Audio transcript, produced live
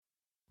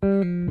Yoskar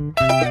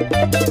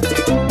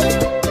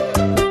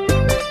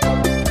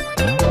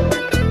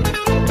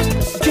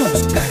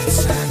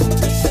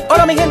Sarante.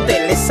 Hola mi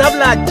gente, les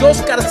habla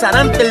Yoskar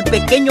Sarante, el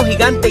pequeño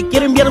gigante, y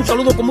quiero enviar un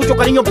saludo con mucho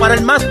cariño para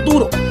el más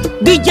duro,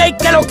 DJ,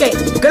 ¿qué lo que?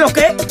 ¿Qué lo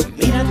que?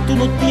 Mira, tú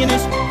no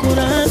tienes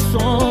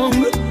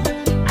corazón,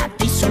 a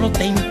ti solo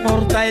te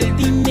importa el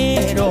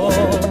dinero.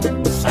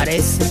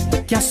 Parece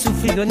que has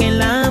sufrido en el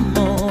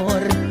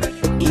amor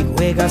y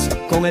juegas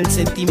con el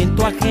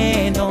sentimiento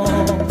ajeno.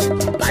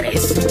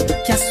 Parece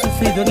que has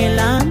sufrido en el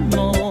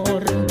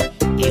amor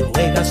y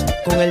juegas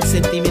con el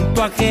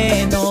sentimiento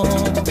ajeno.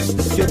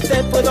 Yo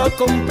te puedo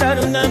comprar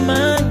una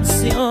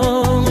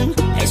mansión,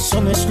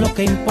 eso no es lo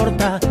que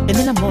importa en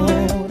el amor.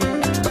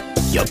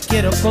 Yo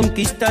quiero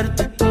conquistar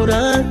tu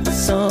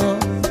corazón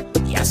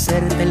y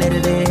hacerte la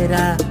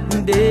heredera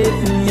de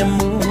mi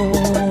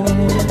amor.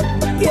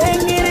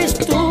 ¿Quién eres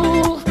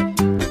tú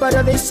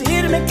para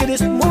decirme que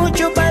eres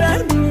mucho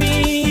para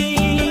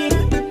mí?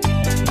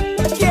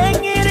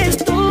 ¿Quién eres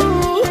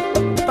tú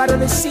para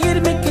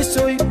decirme que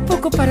soy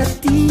poco para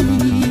ti?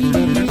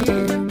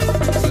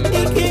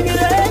 ¿Y quién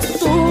eres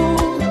tú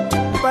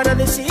para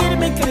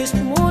decirme que eres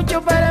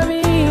mucho para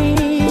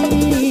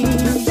mí?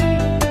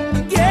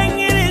 ¿Quién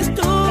eres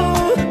tú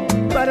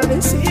para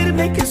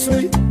decirme que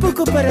soy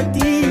poco para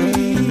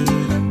ti?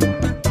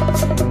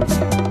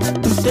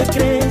 ¿Tú te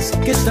crees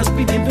que estás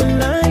viviendo en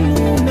la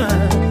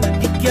luna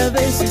y que a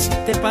veces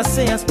te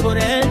paseas por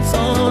el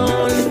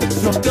sol?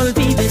 No te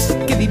olvides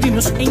que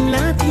vivimos en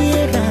la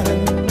tierra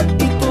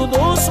y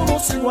todos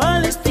somos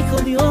iguales, dijo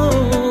Dios.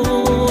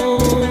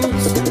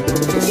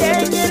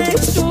 ¿Quién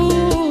eres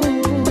tú?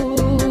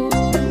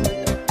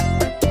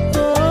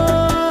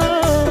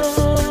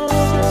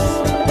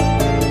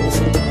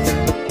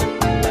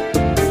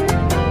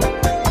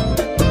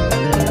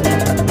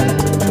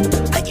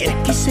 Ayer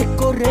quise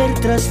correr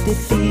tras de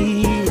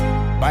ti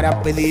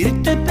para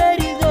pedirte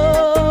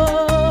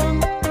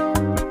perdón,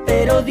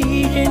 pero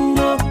dije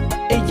no,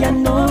 ella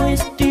no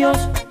es Dios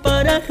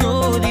para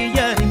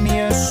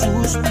arrodillarme a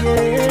sus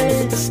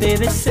pies. Te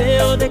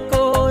deseo de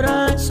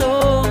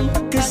corazón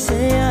que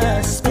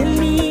seas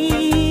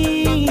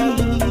feliz,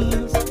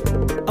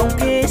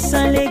 aunque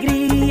esa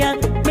alegría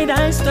me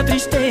da esta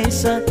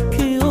tristeza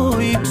que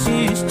hoy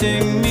existe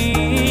en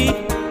mí.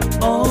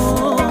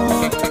 Oh,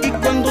 y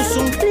cuando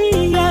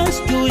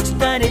sonrías yo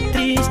estaré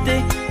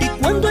triste, y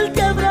cuando él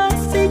te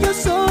abrace yo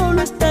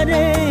solo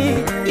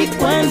estaré, y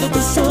cuando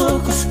tus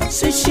ojos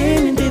se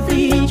llenen de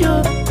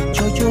brillo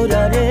yo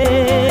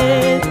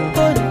lloraré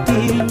por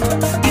ti.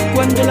 Y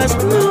cuando las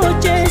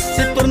noches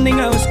se tornen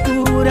a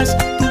oscuras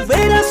tú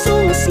verás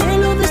un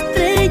cielo de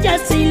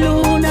estrellas y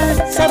lunas.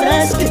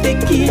 Sabrás que te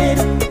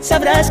quiero,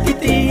 sabrás que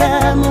te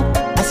amo,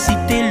 así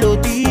te lo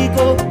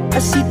digo,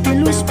 así te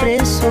lo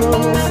expreso.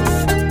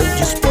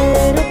 Yo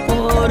espero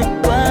por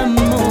tu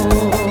amor.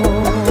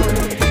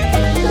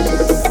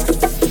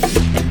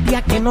 El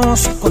día que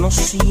nos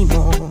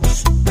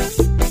conocimos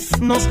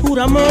nos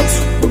juramos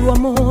puro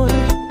amor.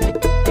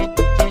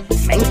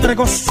 Me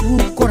entregó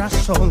su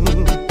corazón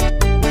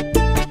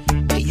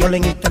y yo le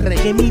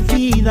entregué mi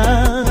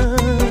vida.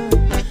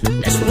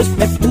 Después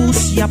me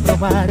puse a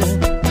probar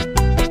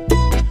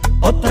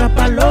otra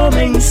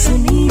paloma en su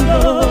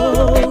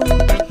nido.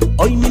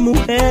 Hoy mi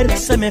mujer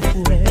se me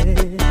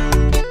fue,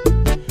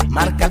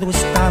 marcado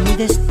está mi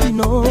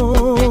destino.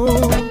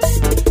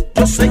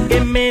 Yo sé que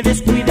me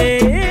descuidé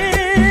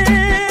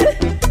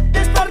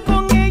de estar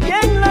con ella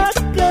en la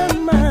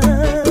cama.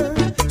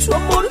 Su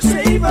amor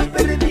se iba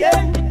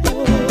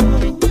perdiendo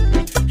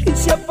y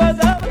se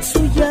apagaba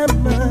su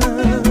llama.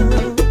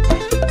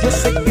 Yo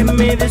sé que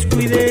me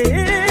descuidé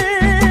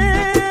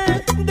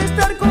de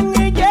estar con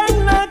ella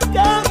en la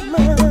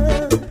cama.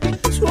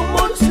 Su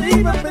amor se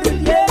iba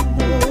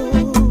perdiendo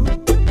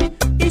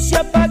y se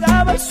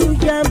apagaba su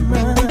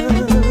llama.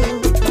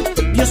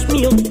 Dios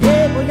mío,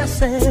 ¿qué voy a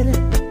hacer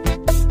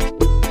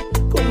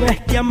con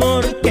este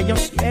amor que yo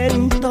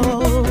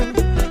siento,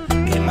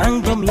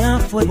 quemándome a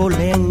fuego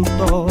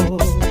lento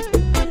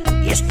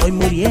y estoy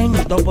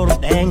muriendo por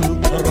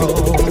dentro?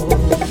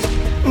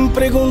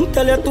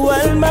 Pregúntale a tu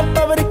alma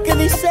pa' ver qué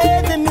dice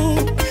de mí.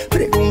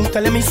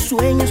 Pregúntale a mis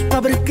sueños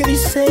pa' ver qué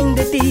dicen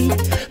de ti.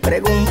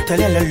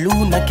 Pregúntale a la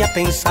luna que ha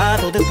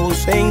pensado de tu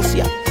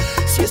ausencia,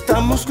 si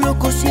estamos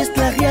locos, si es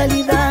la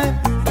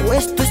realidad o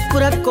esto es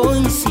pura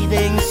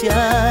coincidencia.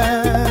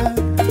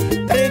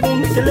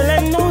 Pregúntale a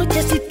la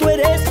noche si tú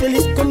eres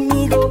feliz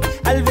conmigo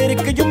al ver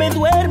que yo me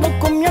duermo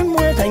con mi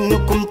almohada y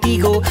no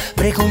contigo.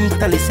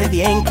 Pregúntale a ese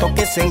viento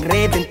que se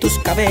enreda en tus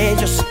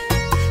cabellos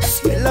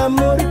si el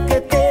amor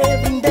que te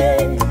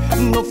brindé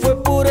no fue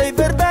puro y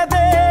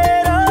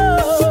verdadero.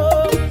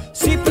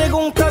 Si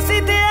preguntas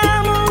si te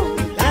amo,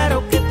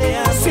 claro que te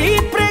amo. Si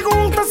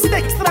preguntas si te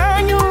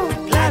extraño,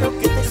 claro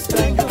que te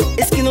extraño.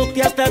 Es que no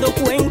te has dado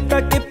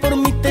cuenta que por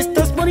mí te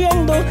estás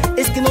muriendo.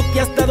 Es que no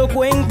te has dado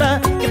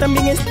cuenta que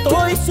también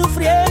estoy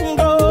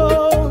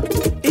sufriendo.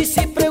 Y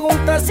si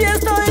preguntas si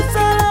estoy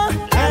solo,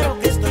 claro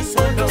que estoy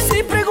solo.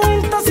 Si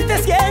preguntas si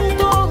te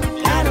siento,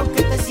 claro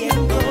que te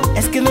siento.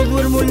 Es que no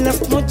duermo en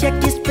las noches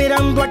aquí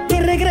esperando a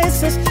que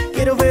regreses.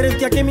 Quiero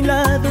verte aquí a mi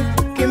lado,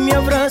 que me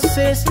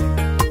abraces,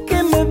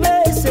 que me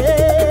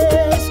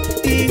beses.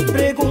 Y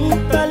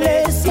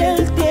pregúntale si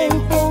el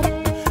tiempo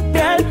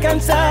te ha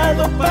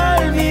alcanzado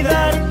para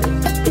olvidarte,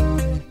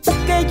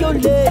 que yo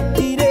le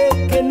diré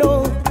que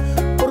no,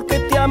 porque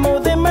te amo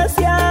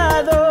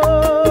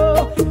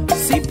demasiado.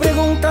 Si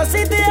preguntas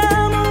si te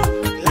amo,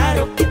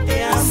 claro que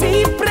te amo. Si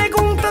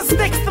preguntas si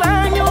te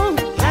extraño,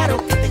 claro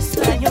que te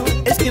extraño.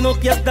 Es que no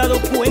te has dado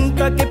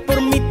cuenta que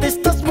por mí te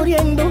estás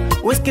muriendo,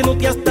 o es que no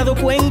te has dado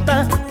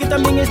cuenta que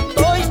también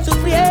estoy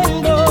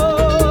sufriendo.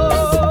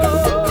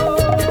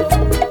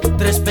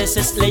 3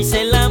 veces le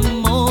hice el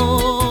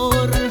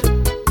amor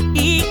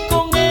y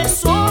con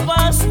eso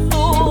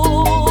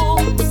bastó.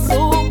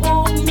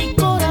 Robó mi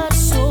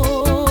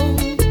corazón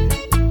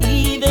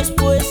y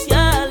después se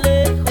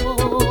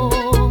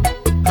alejó.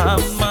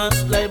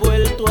 Jamás la he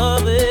vuelto a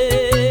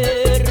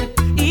ver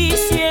y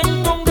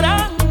siento un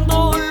gran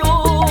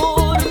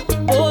dolor,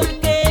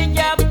 porque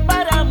ella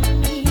para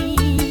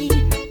mí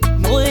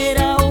no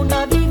era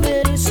una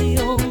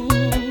diversión.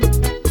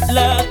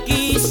 La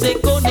quise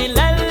con el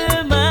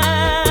alma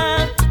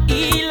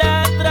y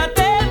la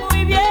traté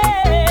muy bien.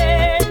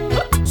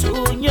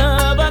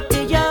 Soñaba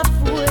que ella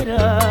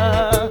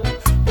fuera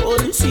por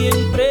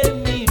siempre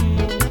mi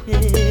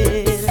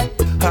mujer.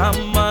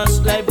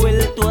 Jamás la he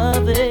vuelto a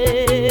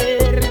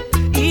ver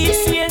y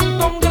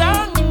siento un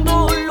gran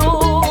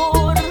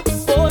dolor,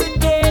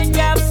 porque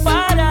ella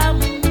para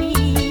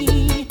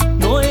mí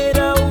no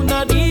era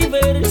una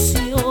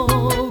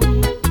diversión.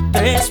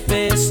 3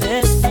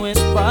 veces no es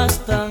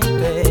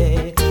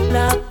bastante,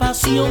 la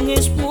pasión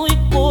es muy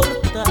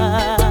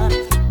corta.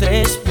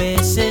 3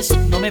 veces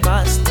no me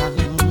bastan,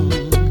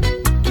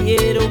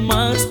 quiero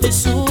más de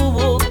su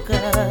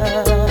boca.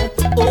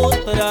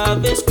 Otra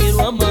vez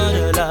quiero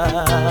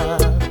amarla,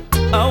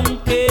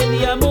 aunque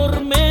de amor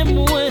me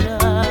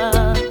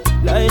muera.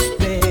 La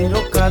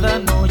espero cada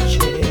noche,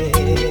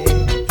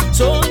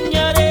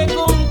 soñaré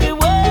con que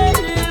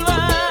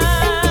vuelva.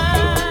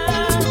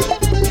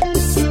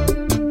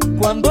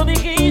 Cuando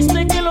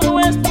dijiste que lo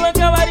nuestro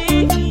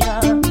acabaría,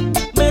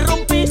 me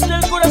rompiste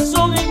el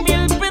corazón en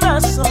 1000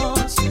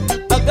 pedazos.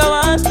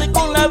 Acabaste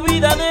con la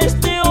vida de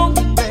este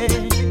hombre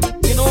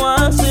que no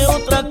hace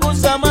otra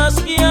cosa más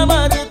que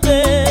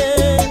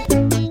amarte.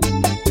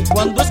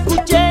 Cuando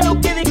escuché lo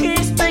que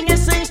dijiste en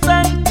ese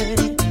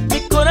instante, mi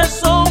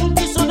corazón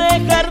quiso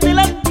dejar de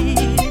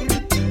latir.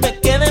 Me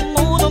quedé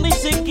mudo, ni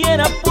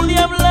siquiera pude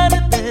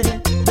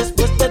hablarte.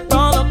 Después de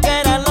todo,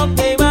 ¿qué era lo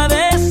que iba a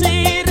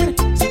decir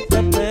si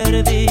te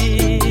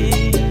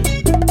perdí?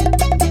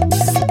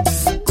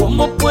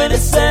 ¿Cómo puede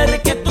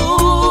ser que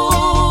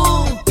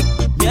tú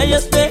me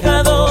hayas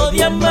dejado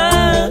de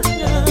amar?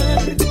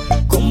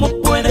 ¿Cómo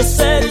puede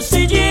ser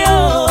si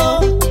yo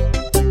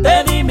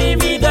te di mi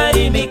vida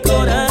y mi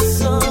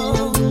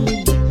corazón?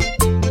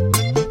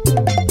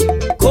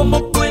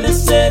 ¿Cómo puede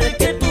ser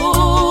que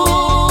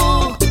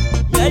tú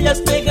me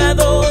hayas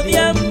dejado de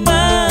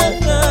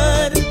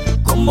amar?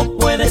 ¿Cómo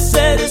puede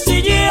ser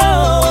si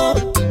yo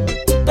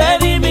te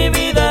di mi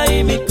vida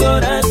y mi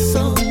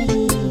corazón?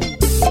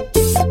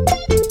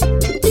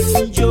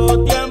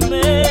 Yo te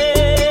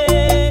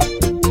amé,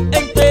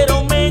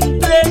 entero me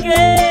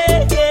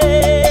entregué,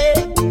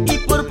 y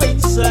por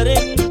pensar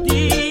en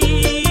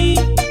ti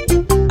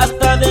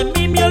hasta de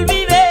mí me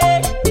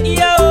olvidé. Y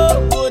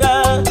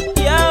ahora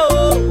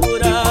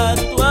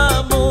tu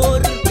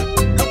amor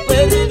lo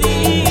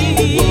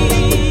perdí.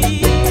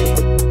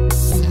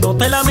 No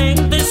te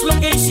lamentes, lo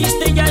que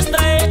hiciste ya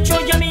está hecho.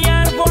 Ya mi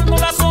árbol no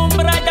la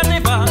sombra, ya te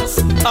vas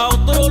a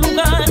otro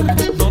lugar.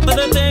 No te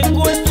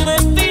detengo, es tu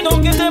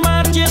destino que te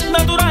marches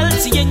natural.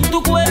 Si en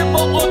tu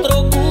cuerpo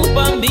otro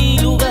ocupa mi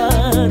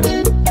lugar,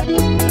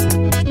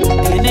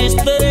 tienes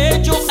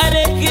derecho a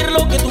elegir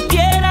lo que tú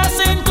quieras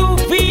en tu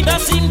vida.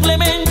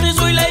 Simplemente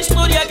soy la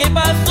historia que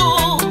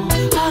pasó.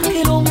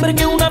 Aquel hombre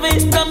que una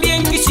vez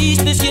también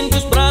quisiste, si en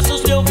tus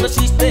brazos le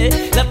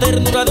ofreciste la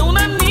ternura de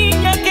una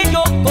niña que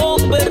yo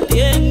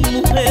convertí en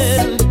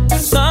mujer.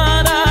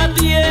 Nada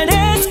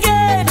tienes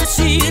que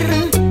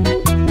decir,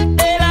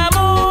 el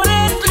amor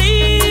es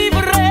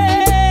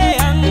libre.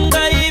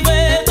 Anda y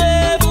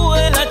vete,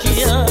 vuela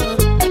ya,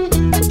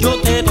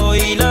 yo te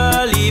doy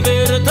la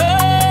libertad.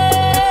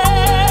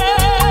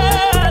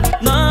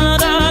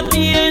 Nada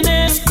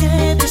tienes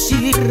que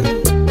decir,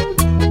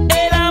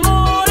 el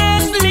amor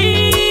es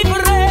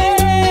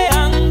libre.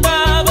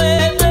 Anda,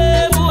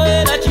 vete,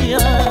 vuela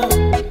ya,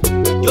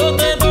 yo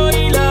te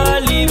doy la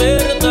libertad.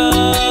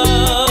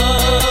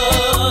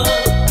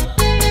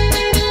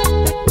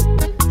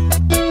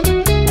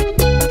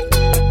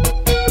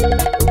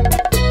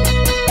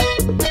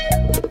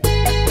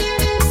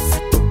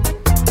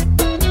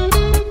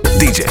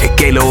 DJ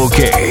que lo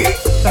que.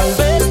 Tal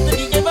vez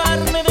debí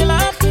llevarme de la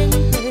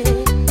gente,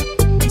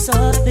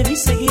 quizás debí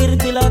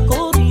seguirte la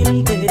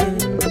corriente,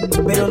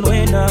 pero no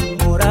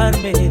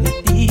enamorarme de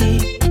ti,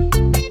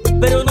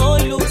 pero no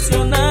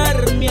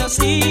ilusionarme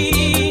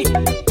así.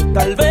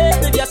 Tal vez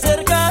debí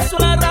hacer caso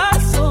a la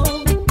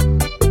razón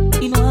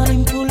y no al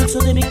impulso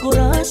de mi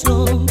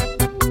corazón.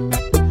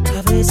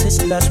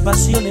 las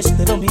pasiones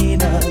te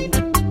dominan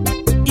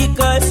y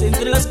caes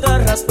entre las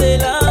garras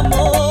del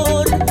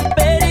amor.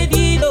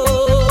 Perdido,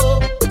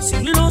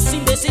 sin luz,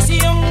 sin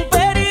decisión,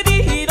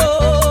 perdido,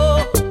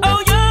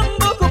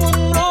 aullando como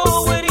un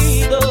lobo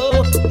herido,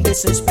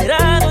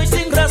 desesperado y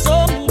sin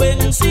razón,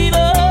 vencido.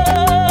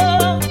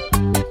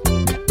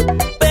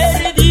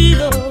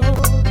 Perdido,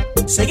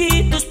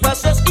 seguí tus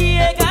pasos y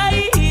he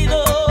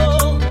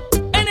caído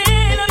en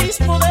el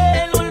abismo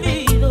del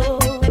olvido.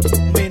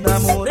 Me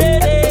enamoré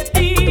de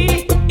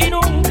ti y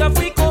nunca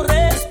fui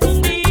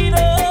correspondido,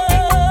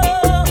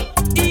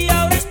 y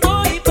ahora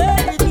estoy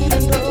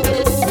perdido.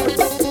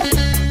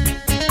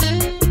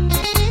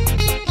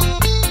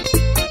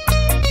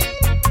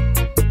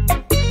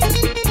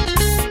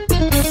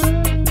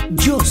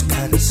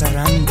 Yoskar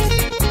Sarante.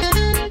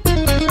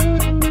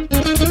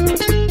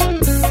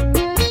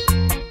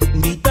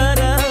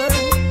 Guitarra,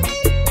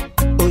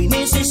 hoy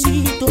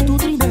necesito tu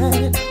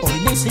trinar, hoy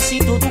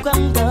necesito tu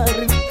cantar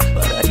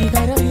para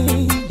llegar a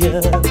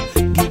ella.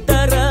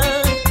 Guitarra,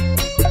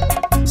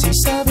 si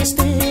sabes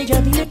de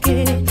ella, dile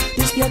que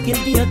desde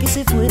aquel día que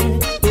se fue,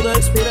 toda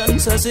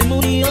esperanza se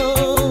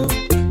murió.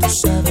 Tú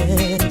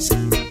sabes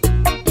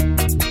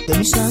de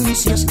mis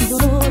ansias y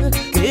dolor,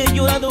 que he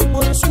llorado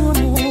por su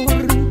amor.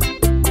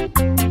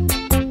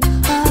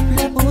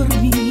 Habla por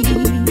mí.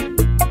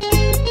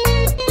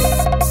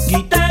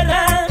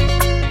 Guitarra,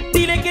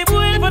 dile que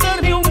vuelva a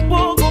darme un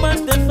poco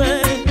más de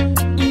fe.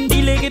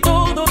 Dile que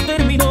todo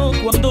terminó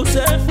cuando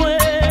se fue.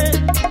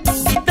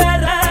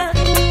 Guitarra,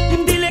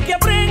 dile que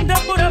aprenda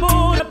por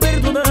amor a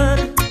perdonar.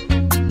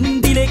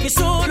 Dile que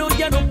solo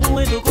ya no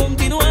puedo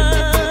continuar.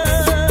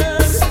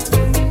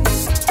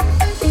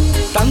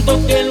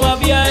 Tanto que lo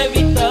había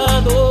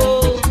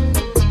evitado,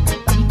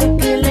 tanto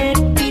que le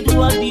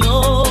pido a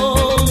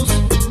Dios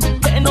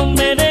que no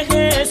me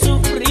deje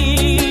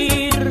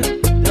sufrir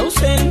la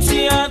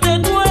ausencia de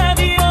tu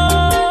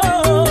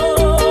adiós.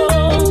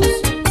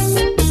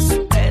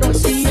 Pero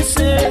así es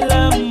el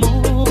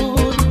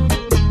amor,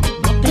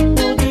 no te he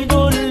podido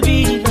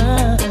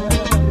olvidar.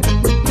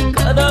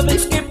 Cada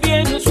vez que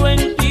pienso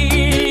en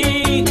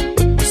ti,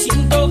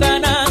 siento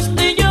ganas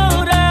de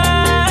llorar.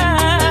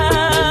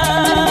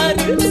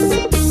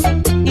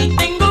 Y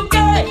tengo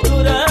que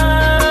llorar,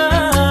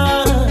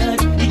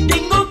 y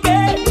tengo que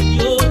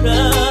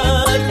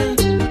llorar,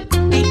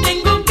 y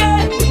tengo que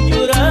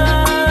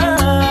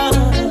llorar,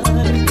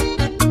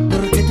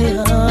 porque te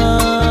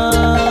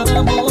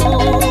amo.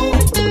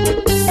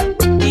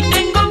 Y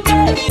tengo que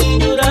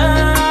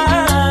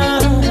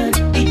llorar,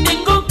 y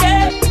tengo que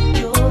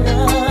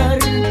llorar,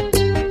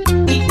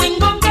 y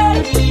tengo que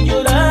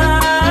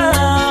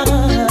llorar,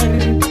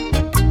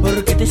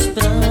 porque te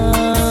extraño.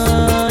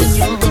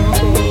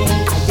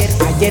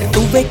 Ayer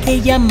tuve que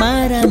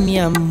llamar a mi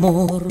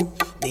amor,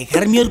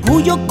 dejar mi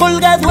orgullo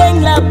colgado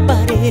en la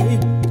pared,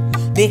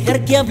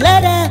 dejar que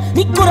hablara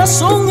mi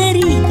corazón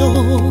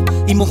herido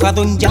y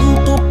mojado en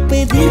llanto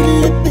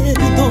pedirle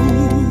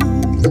perdón.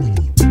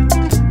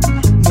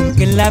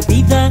 Nunca en la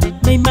vida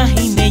me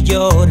imaginé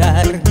llorar